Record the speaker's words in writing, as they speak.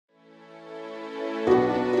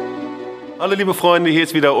Hallo liebe Freunde, hier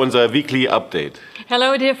ist wieder unser Weekly Update.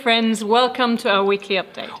 Hello dear friends, welcome to our weekly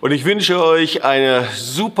update. Und ich wünsche euch eine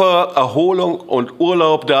super Erholung und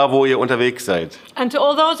Urlaub da, wo ihr unterwegs seid. And to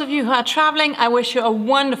all those of you who are traveling, I wish you a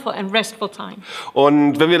wonderful and restful time.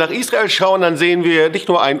 Und wenn wir nach Israel schauen, dann sehen wir nicht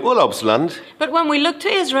nur ein Urlaubsland, But when we look to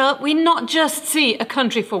Israel, we not just see a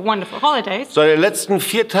country for wonderful holidays, sondern in den letzten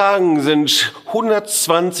 4 Tagen sind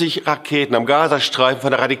 120 Raketen am Gazastreifen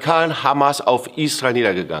von der radikalen Hamas auf Israel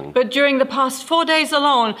niedergegangen. but during the past 4 days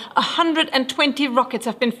alone, 120 rockets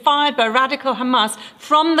have been fired by radical Hamas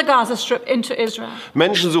from the Gaza Strip into Israel.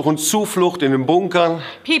 Menschen suchen Zuflucht in den Bunkern.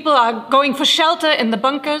 People are going for shelter in the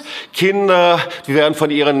bunkers. Kinder, die werden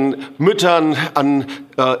von ihren Müttern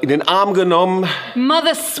in den Arm genommen.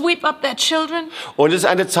 Mothers sweep up their children. Und es ist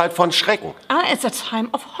eine Zeit von Schrecken. And it's a time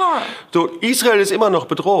of horror. So, Israel ist immer noch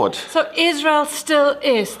bedroht. So Israel still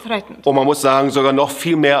is threatened. Und man muss sagen, sogar noch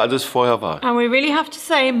viel mehr, als es vorher war. And we really have to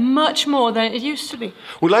say much more than it used to be.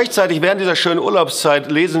 Und gleichzeitig während dieser schönen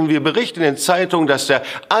Urlaubszeit lesen wir Berichte in den Zeitungen, dass der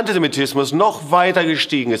Antisemitismus noch weiter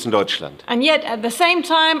gestiegen ist in Deutschland. And yet, at the same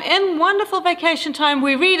time, in wonderful vacation time,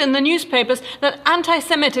 we read in the newspapers that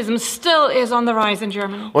antisemitism still is on the rise in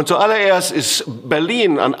Germany. Und zuallererst ist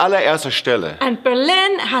Berlin an allererster Stelle. And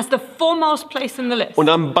Berlin has the foremost place in the list. Und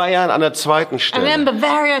dann Bayern an der zweiten And then Stelle.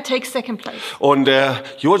 Bavaria takes second place. Und der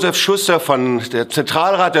Josef Schuster von der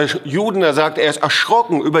Zentralrat der Juden, der sagt, er ist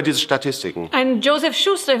erschrocken über diese Statistiken. And Joseph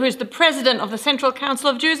Schuster, who is the president of the Central Council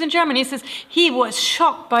of Jews in Germany, says he was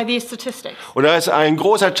shocked by these statistics. Und da ist ein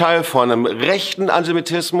großer Teil von einem rechten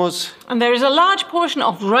Antisemitismus And there is a large portion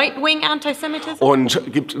of right-wing antisemitism,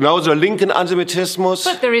 und gibt genauso linken Antisemitismus.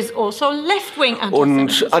 but there is also left-wing Und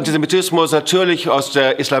antisemitism. Antisemitismus natürlich aus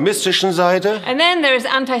der islamistischen Seite. And then there is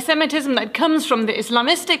antisemitism that comes from the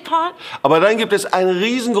Islamistic part. Aber dann gibt es einen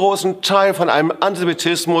riesengroßen Teil von einem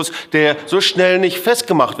Antisemitismus, der so schnell nicht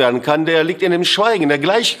festgemacht werden kann. Der liegt in dem Schweigen, in der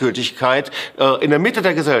Gleichgültigkeit, in der Mitte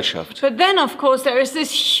der Gesellschaft. But then, of course, there is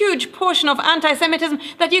this huge portion of anti-Semitism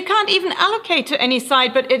that you can't even allocate to any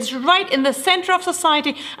side, but it's right in the center of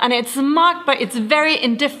society, and it's marked by its very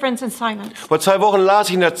indifference and silence. Vor 2 Wochen las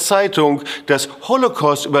ich in der Zeitung, dass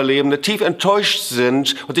Holocaust-Überlebende tief enttäuscht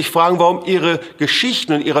sind und sich fragen, warum ihre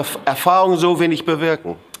Geschichten und ihre Erfahrungen so wenig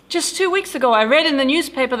bewirken. Just 2 weeks ago, I read in the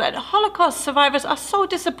newspaper that Holocaust survivors are so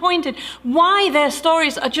disappointed why their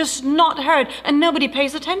stories are just not heard and nobody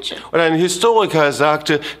pays attention. Und ein Historiker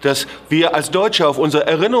sagte, dass wir als Deutsche auf unsere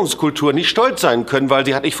Erinnerungskultur nicht stolz sein können, weil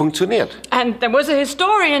sie hat nicht funktioniert. And there was a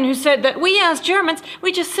historian who said that we as Germans,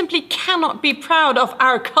 we just simply cannot be proud of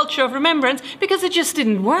our culture of remembrance because it just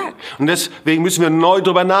didn't work. Und deswegen müssen wir neu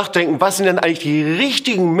darüber nachdenken, was sind denn eigentlich die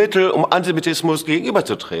richtigen Mittel, um Antisemitismus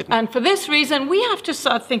gegenüberzutreten. And for this reason, we have to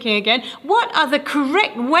start thinking again, what are the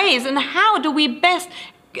correct ways and how do we best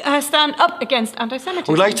stand up against Und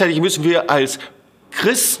antisemitism? gleichzeitig müssen wir als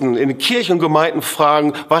Christen in Kirchen und Gemeinden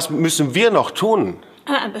fragen, was müssen wir noch tun?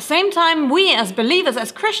 And at the same time, we as believers,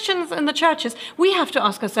 as Christians in the churches, we have to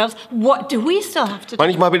ask ourselves, what do we still have to do?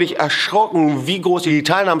 Manchmal bin ich erschrocken, wie groß die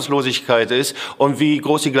Teilnahmslosigkeit ist und wie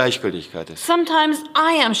groß die Gleichgültigkeit ist. Sometimes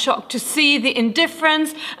I am shocked to see the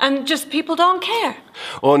indifference and just people don't care.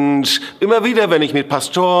 Und immer wieder, wenn ich mit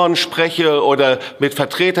Pastoren spreche oder mit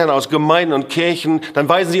Vertretern aus Gemeinden und Kirchen, dann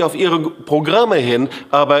weisen sie auf ihre Programme hin,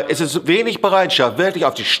 aber es ist wenig Bereitschaft, wirklich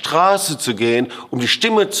auf die Straße zu gehen, um die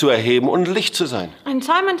Stimme zu erheben und Licht zu sein. And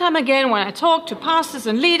time again, when I talk to pastors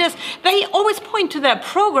and leaders, they always point to their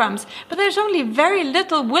programs, but there's only very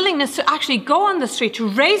little willingness to actually go on the street, to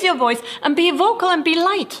raise your voice and be vocal and be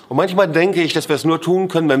light. Und manchmal denke ich, dass wir es nur tun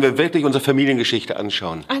können, wenn wir wirklich unsere Familiengeschichte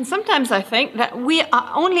anschauen. And sometimes I think that we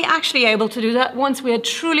are only actually able to do that once we are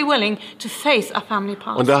truly willing to face our family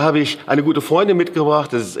past. Und da habe ich eine gute Freundin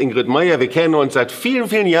mitgebracht, das ist Ingrid Maier. Wir kennen uns seit vielen,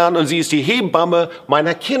 vielen Jahren und sie ist die Hebamme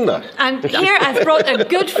meiner Kinder. And here I've brought a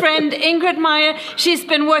good friend, Ingrid Maier. She's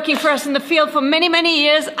been working for us in the field for many, many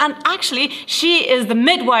years, and actually she is the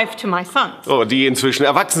midwife to my sons. Oh, die inzwischen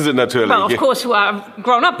erwachsen sind natürlich. Well, of course, who are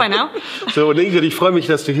grown up by now. So, und Ingrid, ich freue mich,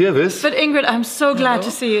 dass du hier bist. But Ingrid, I'm so glad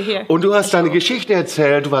to see you here. Und du hast deine Geschichte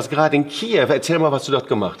erzählt, du warst gerade in Kiew. Erzähl mal, was du dort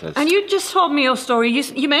gemacht hast. And you just told me your story.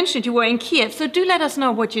 You mentioned you were in Kiev, so do let us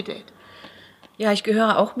know what you did. Ja, ich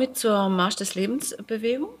gehöre auch mit zur Marsch des Lebens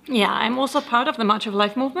Bewegung. Yeah, I'm also part of the March of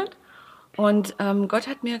Life movement. Und Gott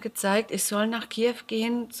hat mir gezeigt, ich soll nach Kiew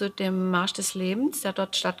gehen zu dem Marsch des Lebens, der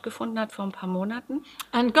dort stattgefunden hat vor ein paar Monaten.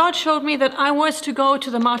 And God showed me that I was to go to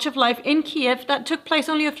the March of Life in Kiev that took place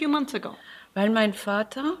only a few months ago. Weil mein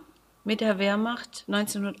Vater mit der Wehrmacht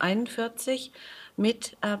 1941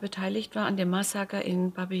 beteiligt war an dem Massaker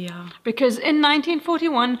in Babyn Jar. Because in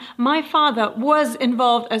 1941, my father was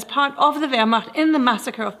involved as part of the Wehrmacht in the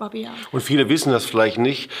massacre of Babyn Jar. Und viele wissen das vielleicht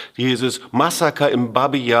nicht. Dieses Massaker im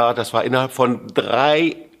Babyn Jar, das war innerhalb von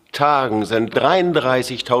 3 Tagen, sind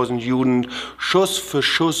 33.000 Juden Schuss für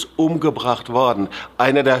Schuss umgebracht worden.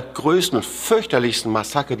 Einer der größten und fürchterlichsten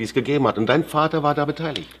Massaker, die es gegeben hat. Und dein Vater war da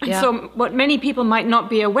beteiligt. And so what many people might not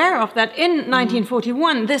be aware of, that in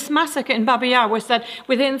 1941, this massacre in Babyn Jar was that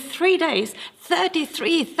within 3 days,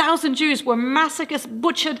 33,000 Jews were massacred,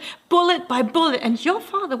 butchered, bullet by bullet. And your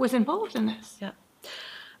father was involved in this. Ja.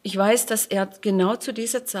 Ich weiß, dass er genau zu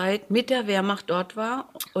dieser Zeit mit der Wehrmacht dort war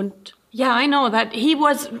und Yeah, I know that he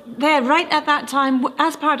was there right at that time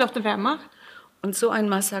as part of the Wehrmacht. Und so ein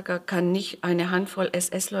Massaker kann nicht eine Handvoll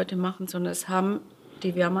SS-Leute machen, sondern es haben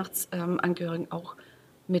die Wehrmachtsangehörigen auch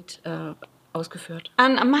mit ausgeführt.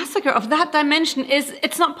 And a massacre of that dimension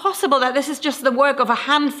it's not possible that this is just the work of a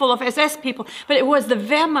handful of SS people, but it was the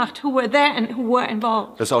Wehrmacht who were there and who were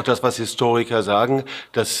involved. Das ist auch das, was Historiker sagen,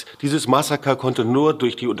 dass dieses Massaker konnte nur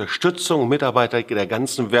durch die Unterstützung und Mitarbeiter der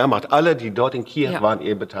ganzen Wehrmacht, alle, die dort in Kiew waren,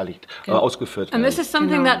 eben beteiligt, ausgeführt werden. And this is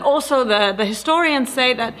something that also the historians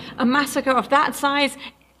say, that a massacre of that size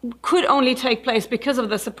could only take place because of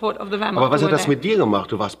the support of the Wehrmacht. Aber was hat das mit dir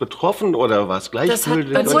gemacht? Du warst betroffen oder warst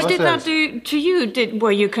gleichgültig? What did that do to you? Were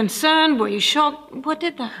you concerned? Were you shocked? What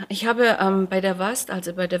did that? Ich habe bei der WAST,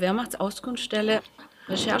 also bei der Wehrmachtsauskunftsstelle,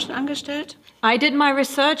 Recherchen angestellt. I did my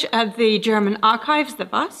research at the German archives,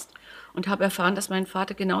 the WAST. Und habe erfahren, dass mein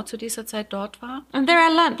Vater genau zu dieser Zeit dort war. And there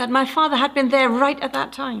I learned that my father had been there right at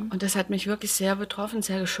that time. Und das hat mich wirklich sehr betroffen,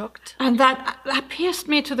 sehr geschockt. And that pierced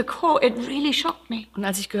me to the core. It really shocked me. Und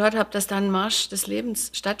als ich gehört habe, dass da ein Marsch des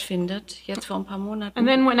Lebens stattfindet, jetzt vor ein paar Monaten. And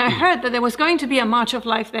then when I heard that there was going to be a March of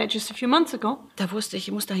Life there just a few months ago, da wusste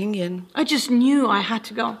ich muss da hingehen. I just knew I had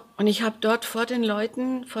to go. Und ich habe dort vor den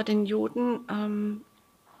Leuten, vor den Juden,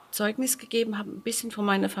 Zeugnis gegeben, habe ein bisschen von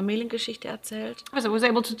meiner Familiengeschichte erzählt. I was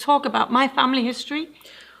able to talk about my family history.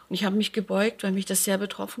 Und ich habe mich gebeugt, weil mich das sehr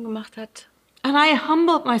betroffen gemacht hat. And I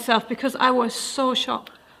humbled myself because I was so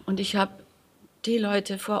shocked. Und ich habe die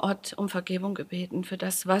Leute vor Ort um Vergebung gebeten für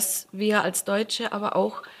das, was wir als Deutsche, aber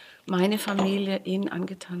auch meine Familie ihnen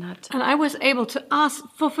angetan hat. And I was able to ask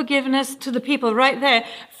for forgiveness to the people right there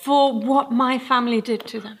for what my family did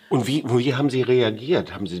to them. Und wie haben sie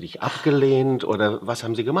reagiert? Haben sie dich abgelehnt oder was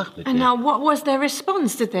haben sie gemacht mit dir? And now what was their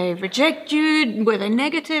response? Did they reject you? Were they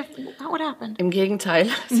negative? What happened? Im Gegenteil,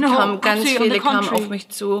 ganz viele kamen auf mich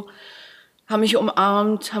zu, haben mich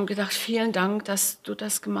umarmt, haben gedacht, vielen Dank, dass du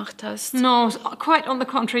das gemacht hast. No, quite on the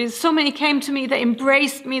contrary. So many came to me, they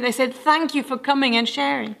embraced me, they said, thank you for coming and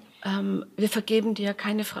sharing. Wir vergeben dir,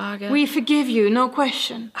 keine Frage. We forgive you, no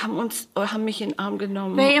question. Haben mich in den Arm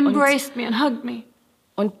genommen. They embraced me and hugged me.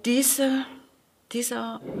 Und diese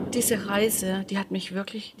Reise, die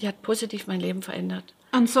hat positiv mein Leben verändert.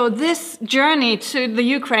 And so this journey to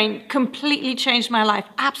the Ukraine completely changed my life,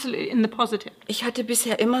 absolutely in the positive. Ich hatte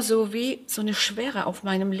bisher immer so eine Schwere auf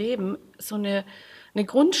meinem Leben, so eine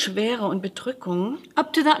Grundschwere und Bedrückung.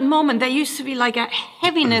 Up to that moment, there used to be like a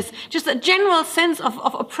heaviness, just a general sense of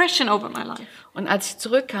oppression over my life. Und als ich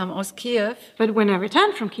zurückkam aus Kiew, But when I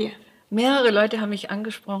returned from Kiev, mehrere Leute haben mich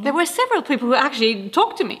angesprochen there were several people who actually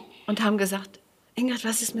talked to me. Und haben gesagt, Ingrid,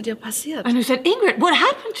 was ist mit dir passiert? And who said, Ingrid, what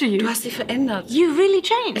happened to you? Du hast dich verändert. You really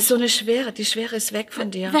changed. Es ist so eine Schwere, die Schwere ist weg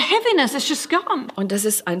von dir. The heaviness is just gone. Und das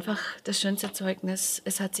ist einfach das schönste Zeugnis.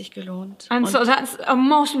 Es hat sich gelohnt. And so that's a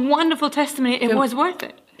most wonderful testimony. It was worth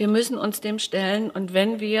it. Wir müssen uns dem stellen und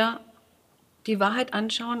wenn wir die Wahrheit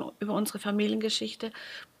anschauen über unsere Familiengeschichte,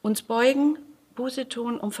 uns beugen, Buße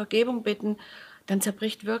tun, um Vergebung bitten, dann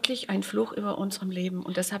zerbricht wirklich ein Fluch über unserem Leben.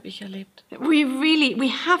 Und das habe ich erlebt. We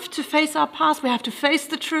have to face our past. We have to face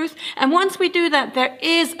the truth. And once we do that, there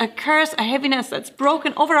is a curse, a heaviness that's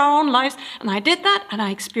broken over our own lives. And I did that and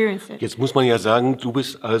I experienced it. Jetzt muss man ja sagen, du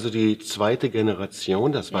bist also die zweite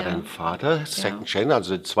Generation, das war dein Vater, Second Gen,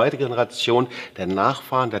 also die zweite Generation der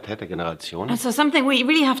Nachfahren der Tätergeneration. And so something we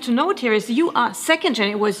really have to note here is you are second gen.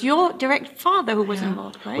 It was your direct father who was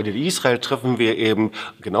involved, right? Und in Israel treffen wir eben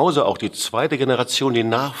genauso auch die zweite Generation, die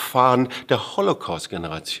Nachfahren der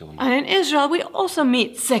Holocaust-Generation. And in Israel, we also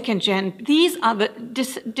meet second gen. These are the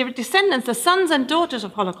descendants, the sons and daughters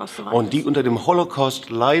of Holocaust survivors. Und die unter dem Holocaust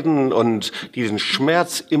leiden und diesen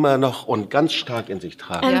Schmerz immer noch und ganz stark in sich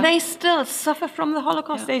tragen. And they still suffer from the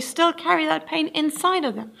Holocaust. They still carry that pain inside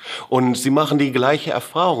of them. Und sie machen die gleiche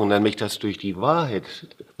Erfahrung, nämlich dass durch die Wahrheit,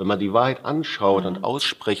 wenn man die Wahrheit anschaut und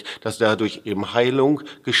ausspricht, dass dadurch eben Heilung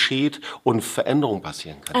geschieht und Veränderung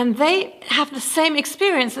passieren kann. And they have the same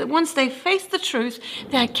experience that once they face the truth,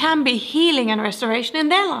 there can be healing and restoration in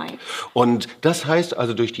their life. Und das heißt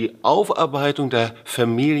also, durch die Aufarbeitung der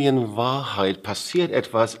Familienwahrheit passiert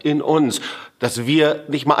etwas in uns, dass wir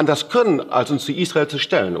nicht mal anders können, als uns zu Israel zu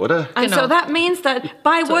stellen, oder? And so that means that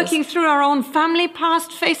by working through our own family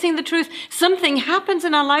past, facing the truth, something happens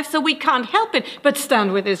in our life so we can't help it but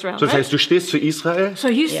stand with Israel. So, das heißt, du stehst zu Israel? So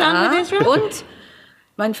you stand with Israel? Und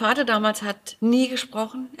mein Vater damals hat nie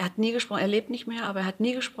gesprochen. Er hat nie gesprochen. Er lebt nicht mehr, aber er hat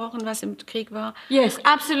nie gesprochen, was im Krieg war. Yes,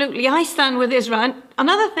 absolutely. I stand with Israel. And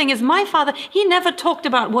another thing is my father, he never talked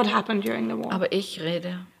about what happened during the war. Aber ich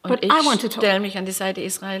rede. Und But I want to ich talk. stelle mich an die Seite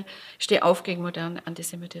Israel. Ich stehe auf gegen modernen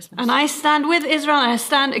Antisemitismus. And I stand with Israel and I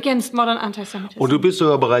stand against modern antisemitism. Und du bist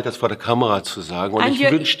sogar bereit, das vor der Kamera zu sagen. Und And ich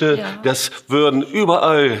you- wünschte, Ja. das würden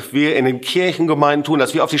überall wir in den Kirchengemeinden tun,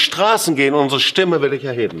 dass wir auf die Straßen gehen und unsere Stimme wirklich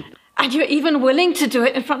erheben. And you're even willing to do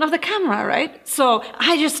it in front of the camera, right? So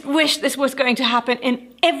I just wish this was going to happen in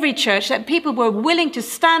every church, that people were willing to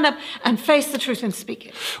stand up and face the truth and speak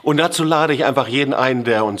it. Und dazu lade ich einfach jeden ein,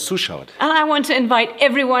 der uns zuschaut. And I want to invite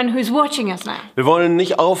everyone who's watching us now. Wir wollen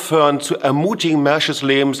nicht aufhören, zu ermutigen, Märsche des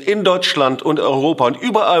Lebens in Deutschland und Europa und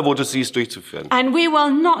überall, wo du es siehst, durchzuführen. And we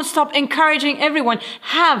will not stop encouraging everyone.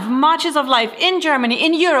 Have marches of life in Germany,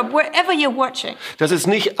 in Europe, wherever you're watching. Das ist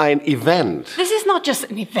nicht ein Event, This is not just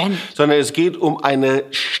an event. sondern es geht um eine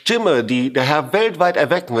Stimme, die der Herr weltweit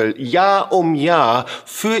erwecken will, Jahr um Jahr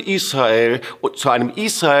für Israel und zu einem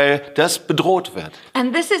Israel, das bedroht wird.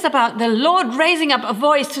 And this is about the Lord raising up a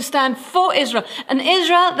voice to stand for Israel, an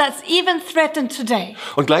Israel that's even threatened today.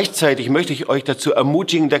 Und gleichzeitig möchte ich euch dazu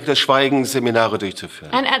ermutigen, Decke des Schweigens Seminare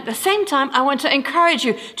durchzuführen. And at the same time, I want to encourage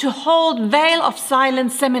you to hold Veil of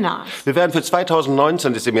Silence seminars. Wir werden für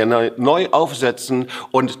 2019 das Seminar neu aufsetzen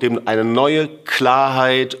und dem eine neue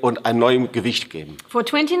Klarheit und ein neues Gewicht geben. For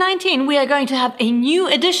 2019, we are going to have a new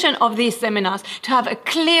edition of these seminars to have a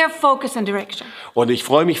clear focus and direction. Und ich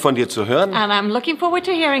freue mich, von dir zu hören. And I'm looking forward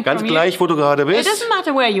to hearing Ganz from you. gleich, wo du gerade It bist, doesn't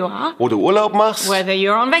matter where you are, wo du Urlaub machst. whether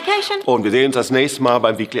you're on vacation, Und wir sehen uns das nächste Mal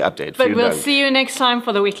beim Weekly Update. but Vielen we'll Dank. see you next time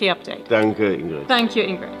for the weekly update. Danke, Ingrid. Thank you,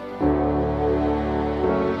 Ingrid.